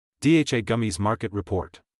DHA Gummies Market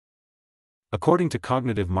Report. According to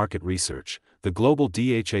Cognitive Market Research, the global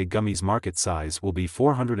DHA gummies market size will be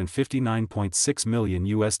 $459.6 million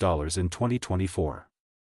in 2024.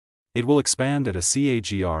 It will expand at a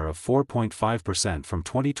CAGR of 4.5% from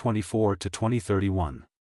 2024 to 2031.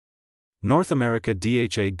 North America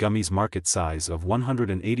DHA gummies market size of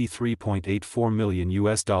 $183.84 million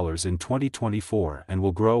in 2024 and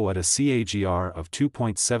will grow at a CAGR of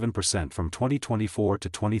 2.7% from 2024 to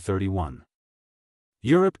 2031.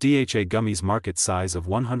 Europe DHA gummies market size of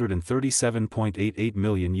 $137.88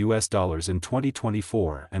 million in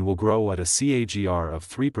 2024 and will grow at a CAGR of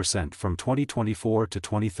 3% from 2024 to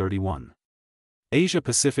 2031. Asia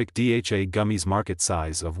Pacific DHA gummies market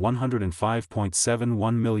size of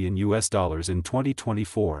 $105.71 million in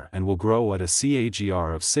 2024 and will grow at a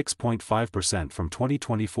CAGR of 6.5% from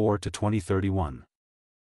 2024 to 2031.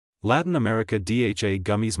 Latin America DHA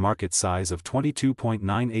gummies market size of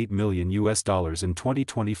 $22.98 million in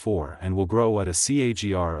 2024 and will grow at a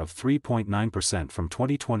CAGR of 3.9% from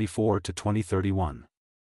 2024 to 2031.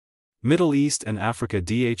 Middle East and Africa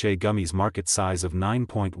DHA gummies market size of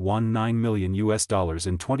 $9.19 million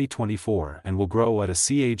in 2024 and will grow at a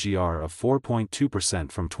CAGR of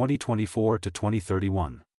 4.2% from 2024 to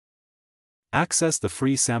 2031. Access the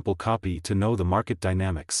free sample copy to know the market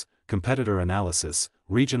dynamics, competitor analysis,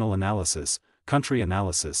 regional analysis, country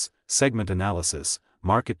analysis, segment analysis,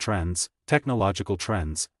 market trends, technological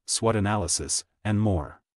trends, SWOT analysis, and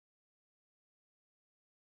more.